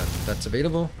 but that's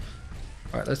available.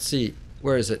 Alright, let's see.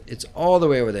 Where is it? It's all the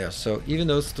way over there. So even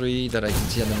those three that I can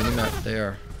see on the minimap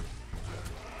there.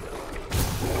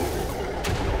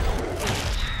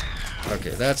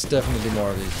 Okay, that's definitely more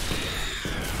of these.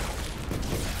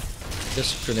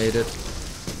 Just grenade it.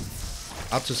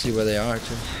 Out to see where they are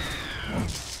actually.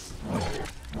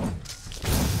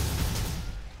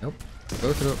 Nope.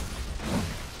 Go through.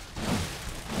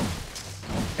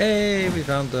 Hey, we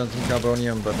found some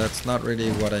carbonium, but that's not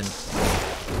really what I...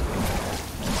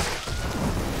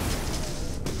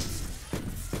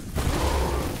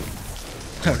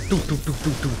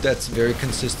 That's very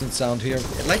consistent sound here.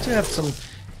 I'd like to have some...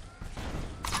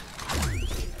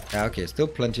 Yeah, okay, still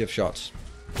plenty of shots.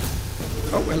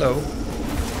 Oh, hello.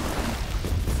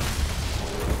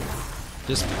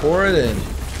 Just pour it in.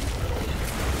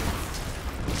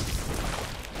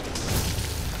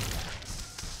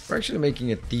 We're actually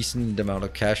making a decent amount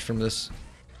of cash from this.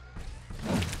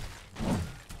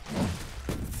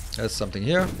 There's something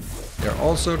here. They're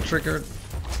also triggered.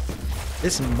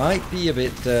 This might be a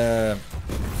bit...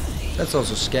 let's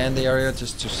also scan the area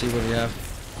just to see what we have.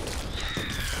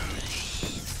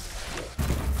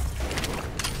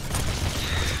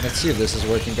 Let's see if this is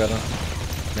working better.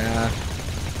 Nah.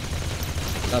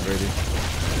 Not really.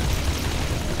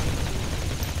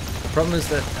 The problem is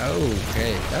that...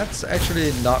 Okay, that's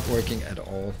actually not working at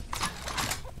all.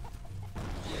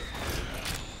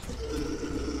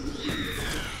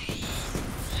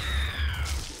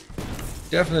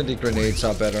 Definitely grenades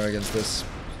are better against this.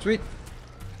 Sweet.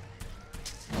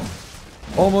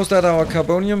 Almost at our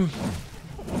carbonium.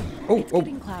 Oh, oh.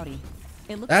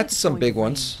 That's some big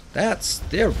ones.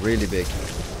 They're really big.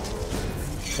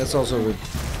 Let's also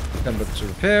remember to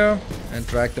repair and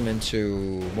drag them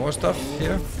into more stuff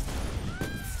here.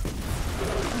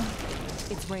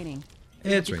 It's raining.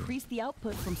 It's raining. Increase the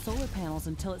output from solar panels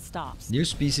until it stops. New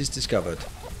species discovered.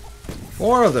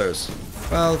 4 of those.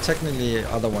 Well, technically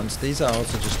other ones. These are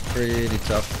also just pretty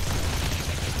tough.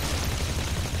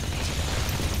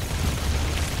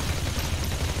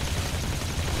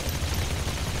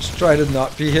 Just try to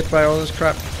not be hit by all this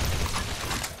crap.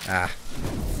 Ah.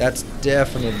 That's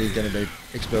definitely gonna be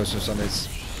explosives on this.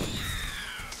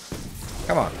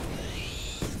 Come on.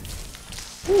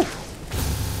 Woo.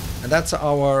 And that's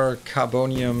our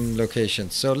carbonium location.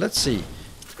 So let's see.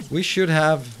 We should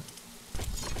have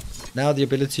now the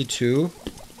ability to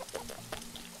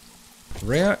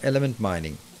rare element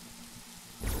mining.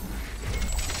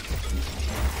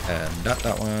 And not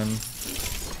that one.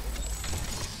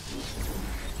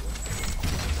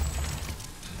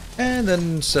 And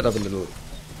then set up a little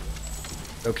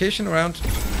location around.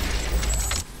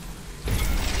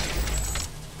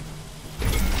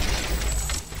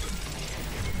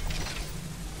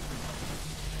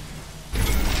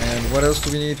 And what else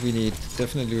do we need? We need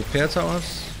definitely repair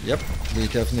towers. Yep, we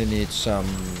definitely need some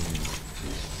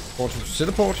portal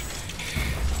teleport.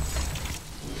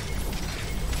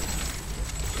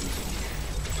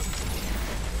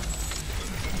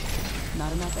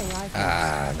 Not enough AI.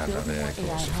 Ah, not enough AI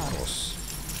cores, of course.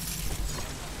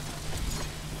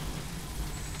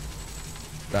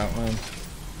 That one.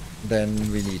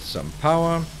 Then we need some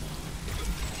power.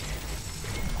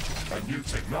 A new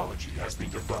technology has been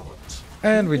developed.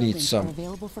 And we need some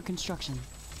available for construction.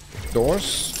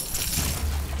 Doors.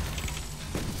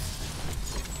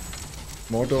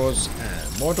 More doors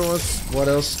and more doors. What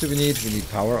else do we need? We need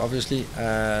power, obviously.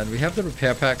 And we have the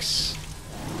repair packs.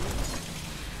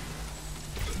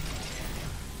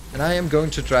 And I am going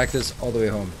to drag this all the way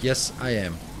home. Yes, I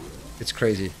am. It's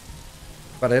crazy.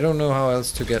 But I don't know how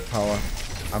else to get power.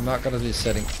 I'm not gonna be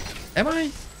setting... Am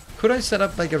I? Could I set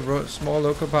up like a small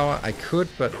local power? I could,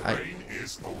 but the rain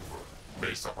is over.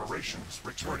 Base operations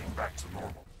returning back to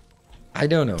normal. I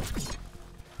don't know.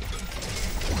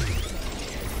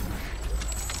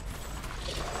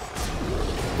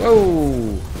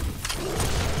 Whoa!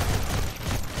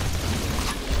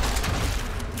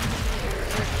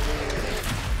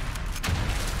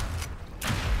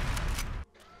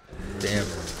 Damn.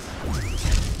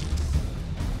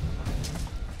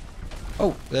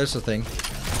 Oh, there's the thing.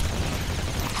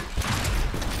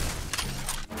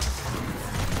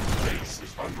 Base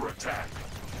is under attack.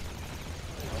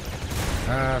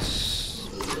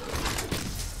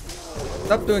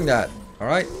 Stop doing that.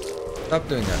 Alright? Stop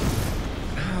doing that.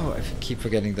 Ow, I keep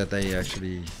forgetting that they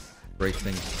actually break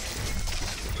things.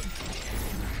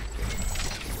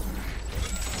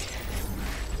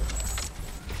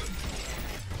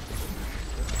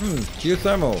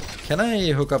 Geothermal. Can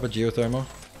I hook up a geothermal?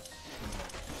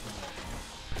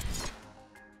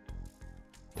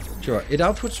 Sure, it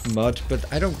outputs mud, but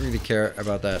I don't really care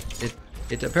about that.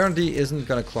 It apparently isn't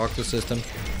gonna clog the system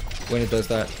when it does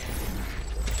that.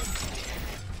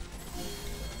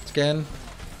 Scan.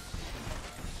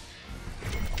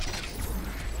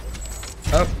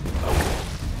 Up.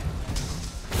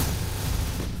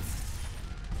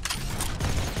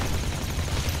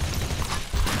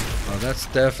 Oh, that's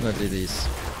definitely these.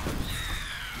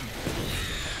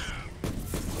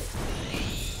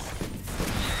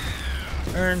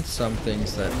 And some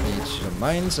things that need some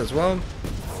mines as well.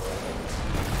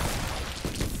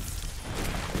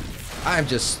 I'm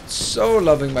just so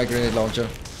loving my grenade launcher.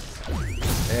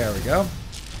 There we go.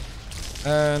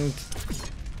 And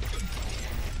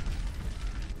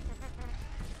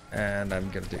I'm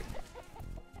gonna do...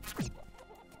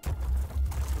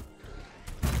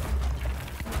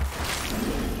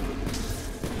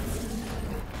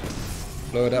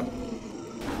 blow it up.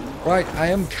 Right, I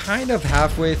am kind of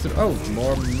halfway through... Oh,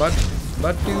 more mud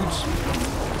dudes.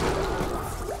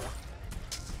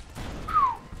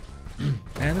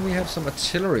 And we have some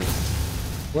artillery.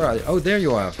 Where are you? Oh, there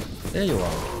you are. There you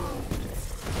are.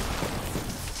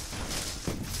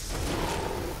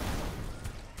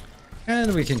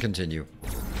 And we can continue.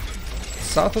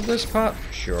 South of this part?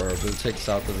 Sure, we'll take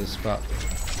south of this part.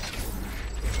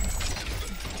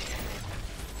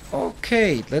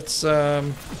 Okay, let's yeah,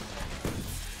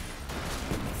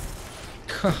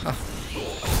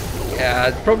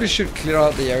 I probably should clear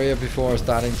out the area before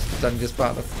starting this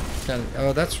part of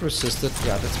oh, that's resisted.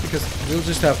 Yeah, that's because we'll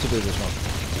just have to do this one.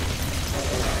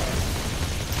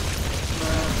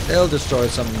 They'll destroy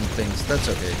some things, that's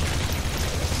okay.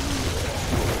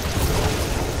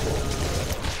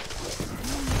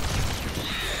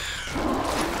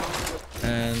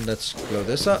 And let's blow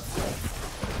this up.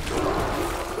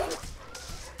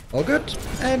 All good.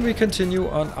 And we continue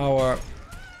on our...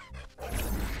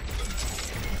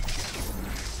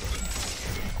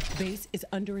 Base is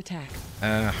under attack.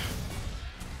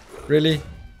 Really?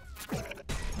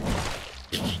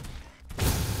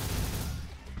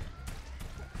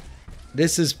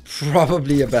 This is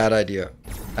probably a bad idea.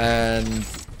 And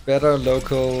better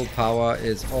local power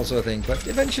is also a thing. But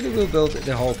eventually we'll build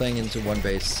the whole thing into one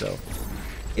base, so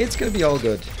it's gonna be all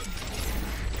good.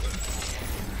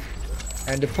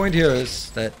 And the point here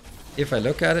is that if I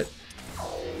look at it,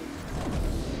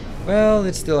 well,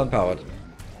 it's still unpowered.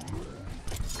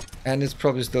 And it's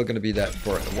probably still going to be that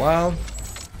for a while.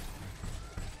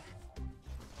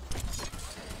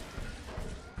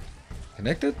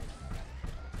 Connected?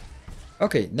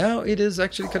 Okay, now it is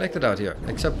actually connected out here.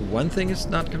 Except one thing is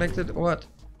not connected, or what?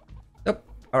 Nope.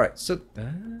 Alright, so...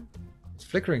 it's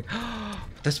flickering.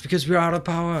 That's because we're out of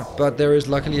power. But there is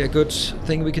luckily a good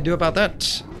thing we can do about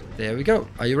that. There we go.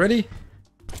 Are you ready?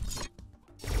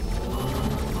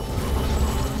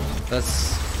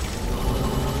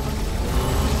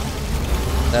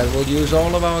 That will use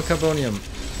all of our carbonium.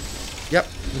 Yep,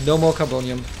 no more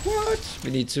carbonium. What?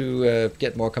 We need to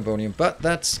get more carbonium, but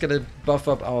that's gonna buff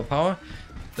up our power.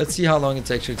 Let's see how long it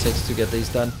actually takes to get these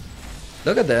done.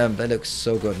 Look at them, they look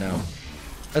so good now.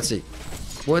 Let's see.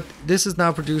 What this is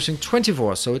now producing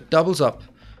 24, so it doubles up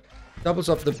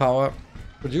the power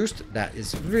produced. That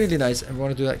is really nice. I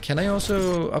want to do that. Can I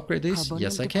also upgrade these? Carbonium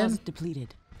yes, I can.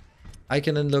 Depleted. I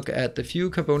can then look at the few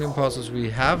carbonium deposits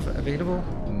we have available.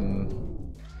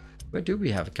 Where do we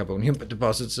have carbonium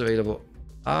deposits available?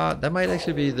 That might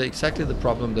actually be exactly the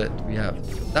problem that we have.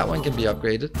 That one can be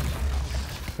upgraded,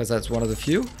 because that's one of the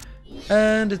few.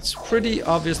 And it's pretty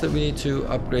obvious that we need to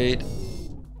upgrade.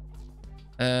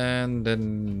 And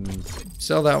then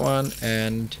sell that one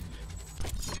and...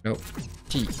 nope.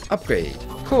 Upgrade.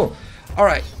 Cool.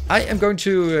 Alright, I am going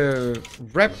to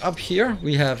wrap up here.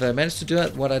 We have managed to do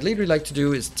that. What I'd literally like to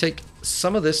do is take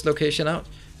some of this location out.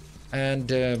 And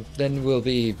then we'll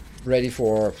be ready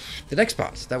for the next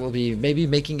part. That will be maybe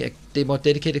making a more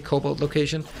dedicated cobalt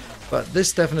location. But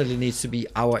this definitely needs to be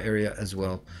our area as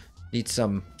well. Need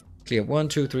some clear 1,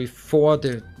 2, 3, 4.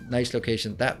 The nice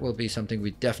location. That will be something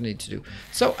we definitely need to do.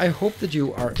 So I hope that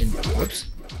you are in... whoops.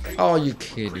 Oh, you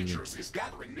kidding me?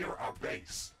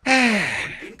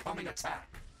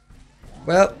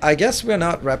 Well, I guess we're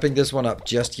not wrapping this one up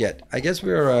just yet. I guess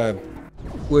we're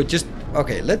just...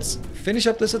 okay, let's finish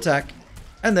up this attack.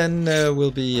 And then we'll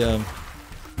be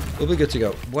good to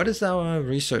go. What is our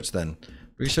research then?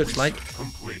 Research like...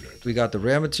 we got the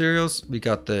rare materials. We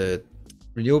got the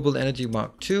renewable energy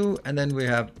Mark II. And then we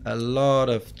have a lot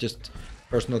of just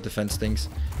personal defense things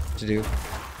to do.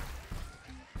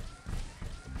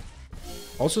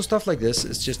 Also stuff like this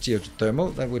is just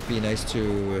geothermal. That would be nice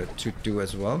to do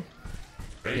as well.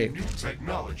 Okay. New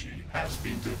technology has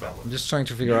been developed. I'm just trying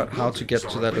to figure out how to get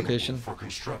to that location. For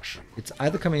construction. It's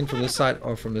either coming in from this side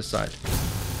or from this side.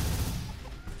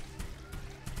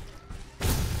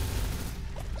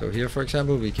 So here, for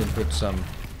example, we can put some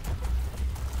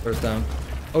first down.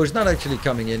 Oh, it's not actually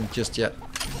coming in just yet.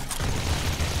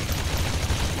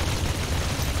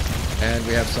 And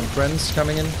we have some friends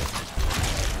coming in.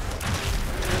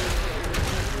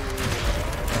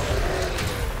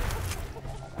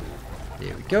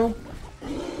 There we go.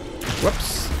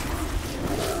 Whoops.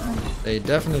 They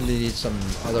definitely need some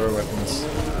other weapons.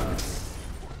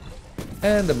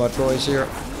 And the mud boys here.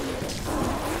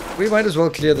 We might as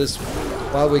well clear this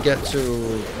while we get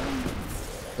to...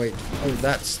 wait. Oh,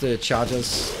 that's the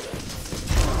chargers.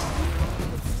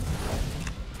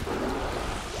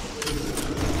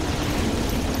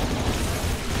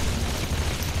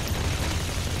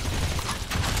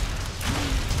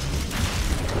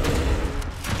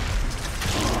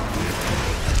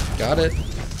 Got it.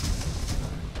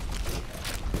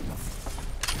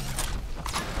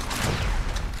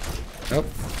 Nope.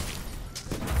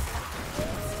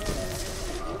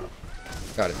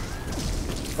 Got it.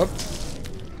 Oh.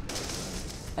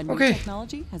 A new Okay.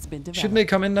 technology has been developed. Shouldn't they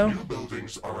come in now? New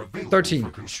buildings are available 13.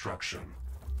 for construction.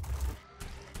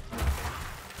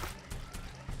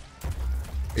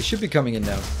 It should be coming in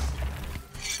now.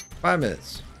 5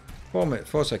 minutes. 4 minutes.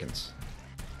 4 seconds.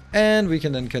 And we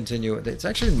can then continue. It's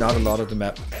actually not a lot of the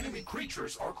map. Enemy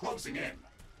creatures are closing in.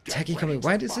 Tacky coming.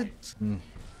 Why is it?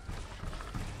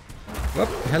 Whoop,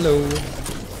 hello.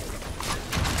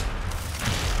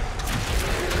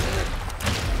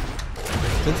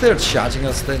 Since they're charging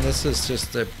us, then this is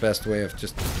just the best way of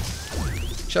just...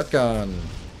 Shotgun.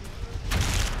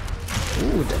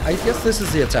 Ooh, I guess this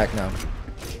is the attack now.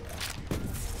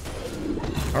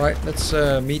 Alright, let's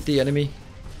meet the enemy.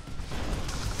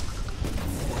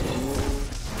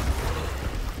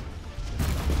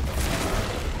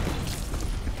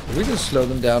 If we can slow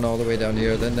them down all the way down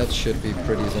here, then that should be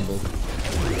pretty simple.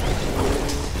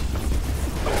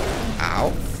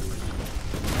 Ow.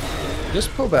 Just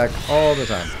pull back all the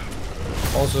time.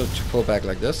 Also to pull back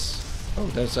like this. Oh,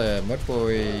 there's a mud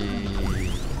boy.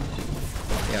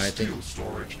 Yeah, I think.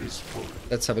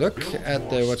 Let's have a look at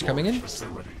what's coming in.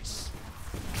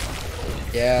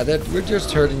 Yeah, that we're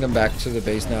just herding them back to the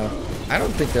base now. I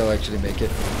don't think they'll actually make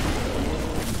it.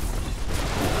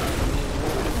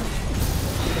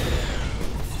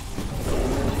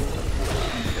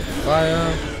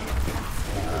 Fire.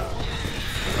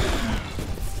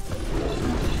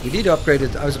 We need to upgrade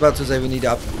it. I was about to say we need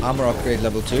armor upgrade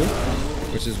level 2,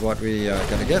 which is what we are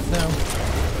gonna get now.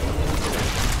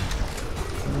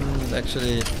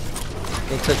 Actually,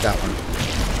 we'll take that one.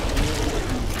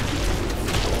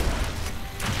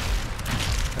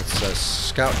 Let's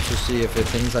scout to see if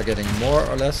things are getting more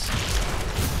or less.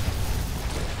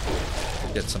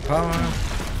 Get some power.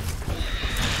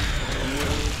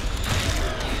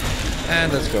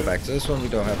 And let's go back to this one. We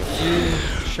don't have a few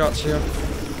shots here.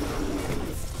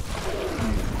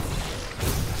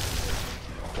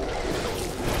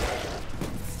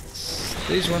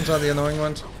 These ones are the annoying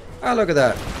ones. Ah, look at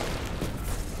that.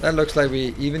 That looks like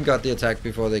we even got the attack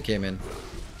before they came in.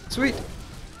 Sweet.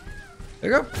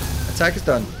 There you go. Attack is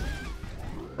done.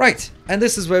 Right. And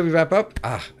this is where we wrap up.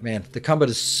 Ah, man. The combat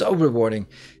is so rewarding.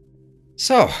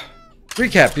 So,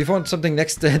 recap before something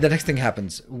the next thing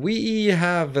happens. We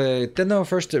have done our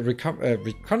first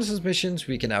reconnaissance missions.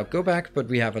 We can now go back, but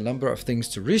we have a number of things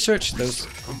to research. Those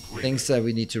things that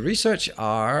we need to research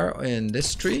are in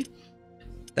this tree.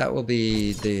 That will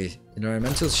be the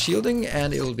environmental shielding,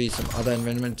 and it will be some other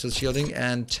environmental shielding,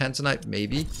 and tanzanite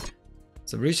maybe.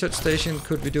 Some research station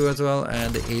could we do as well,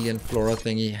 and the alien flora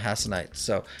thingy hasonite.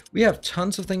 So we have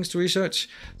tons of things to research.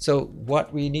 So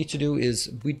what we need to do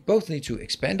is we both need to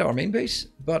expand our main base,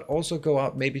 but also go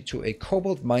out maybe to a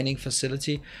cobalt mining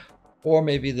facility, or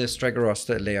maybe the Stragoros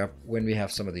layer when we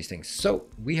have some of these things. So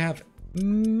we have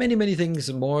many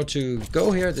things more to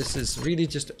go here. This is really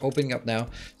just opening up now.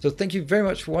 So thank you very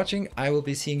much for watching. I will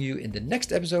be seeing you in the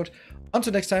next episode.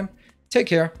 Until next time, take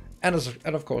care, and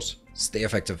of course, stay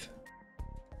effective.